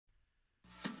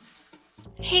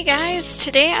Hey guys,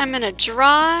 today I'm going to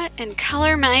draw and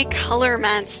color my color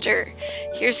monster.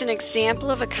 Here's an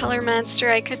example of a color monster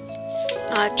I could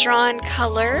draw and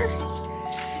color.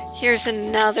 Here's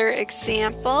another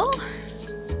example.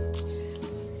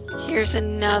 Here's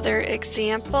another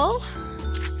example.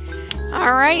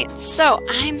 Alright, so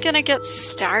I'm going to get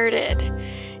started.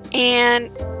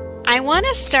 And I want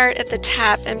to start at the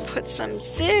top and put some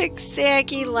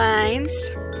zigzaggy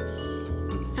lines.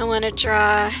 I want to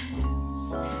draw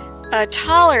a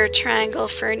taller triangle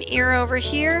for an ear over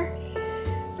here,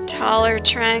 taller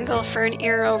triangle for an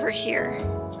ear over here.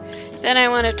 Then I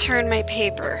want to turn my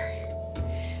paper.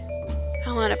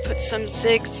 I want to put some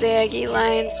zigzaggy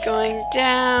lines going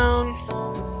down.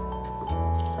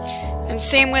 And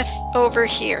same with over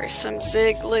here, some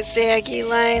zigzaggy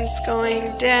lines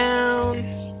going down.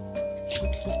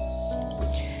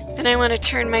 And I want to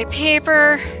turn my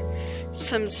paper,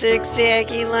 some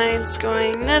zigzaggy lines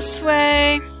going this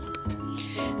way.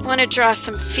 I want to draw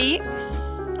some feet.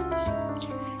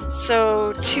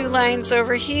 So 2 lines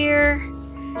over here,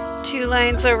 2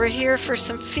 lines over here for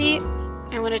some feet.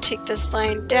 I want to take this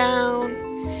line down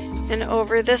and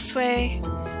over this way,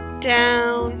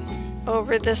 down,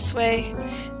 over this way.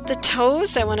 The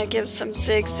toes, I want to give some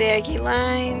zigzaggy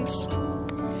lines.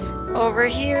 Over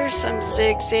here, some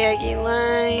zigzaggy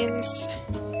lines.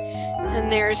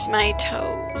 And there's my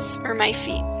toes, or my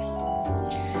feet.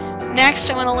 Next,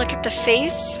 I want to look at the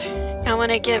face. I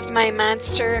want to give my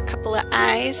monster a couple of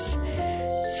eyes.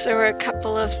 So a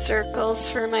couple of circles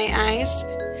for my eyes.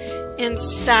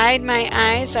 Inside my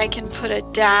eyes, I can put a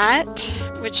dot,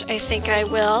 which I think I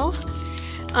will.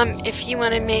 If you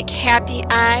want to make happy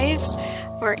eyes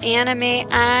or anime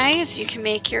eyes, you can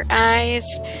make your eyes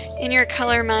in your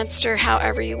color monster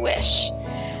however you wish.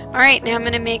 Alright, now I'm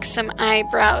going to make some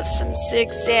eyebrows, some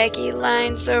zigzaggy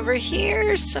lines over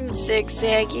here, some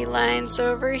zigzaggy lines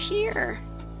over here.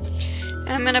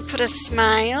 I'm going to put a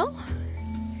smile.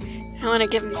 I want to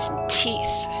give him some teeth.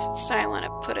 So I want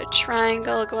to put a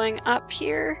triangle going up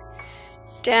here,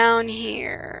 down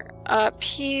here, up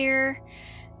here,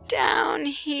 down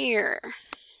here.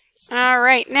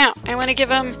 Alright, now I want to give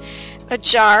him a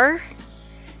jar.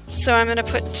 So I'm going to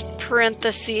put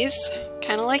parentheses,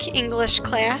 kind of like English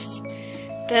class.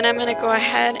 Then I'm going to go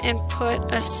ahead and put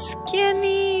a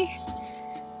skinny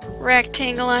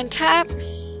rectangle on top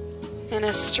and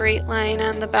a straight line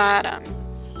on the bottom.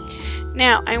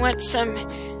 Now I want some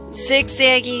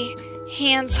zigzaggy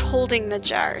hands holding the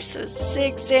jar. So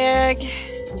zigzag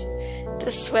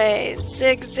this way,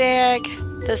 zigzag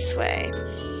this way,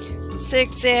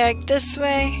 zigzag this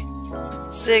way,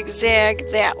 zigzag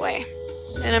that way.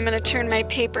 Then I'm going to turn my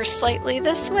paper slightly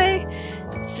this way,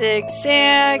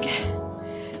 zigzag,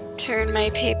 turn my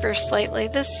paper slightly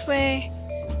this way,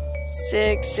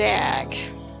 zigzag.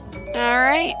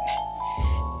 Alright,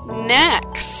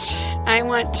 next I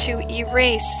want to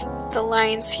erase the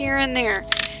lines here and there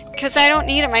because I don't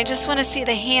need them. I just want to see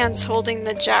the hands holding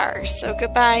the jar. So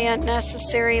goodbye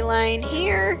unnecessary line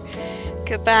here,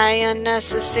 goodbye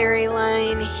unnecessary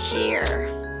line here.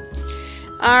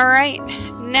 Alright,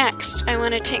 next I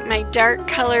want to take my dark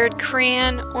colored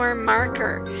crayon or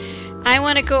marker. I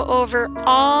want to go over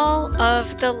all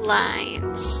of the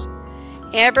lines.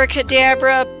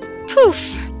 Abracadabra,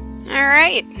 poof!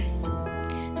 Alright,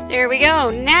 there we go.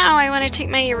 Now I want to take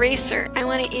my eraser. I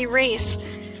want to erase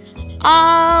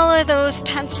all of those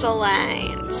pencil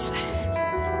lines.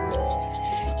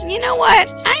 You know what?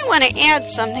 I want to add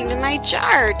something to my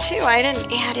jar too. I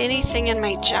didn't add anything in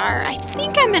my jar. I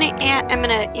think I'm going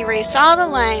to erase all the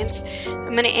lines.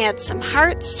 I'm going to add some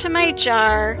hearts to my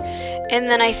jar, and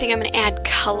then I think I'm going to add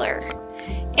color.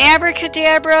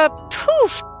 Abracadabra,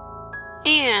 poof!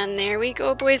 And there we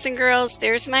go, boys and girls.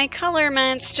 There's my color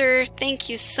monster. Thank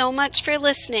you so much for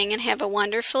listening and have a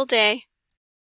wonderful day.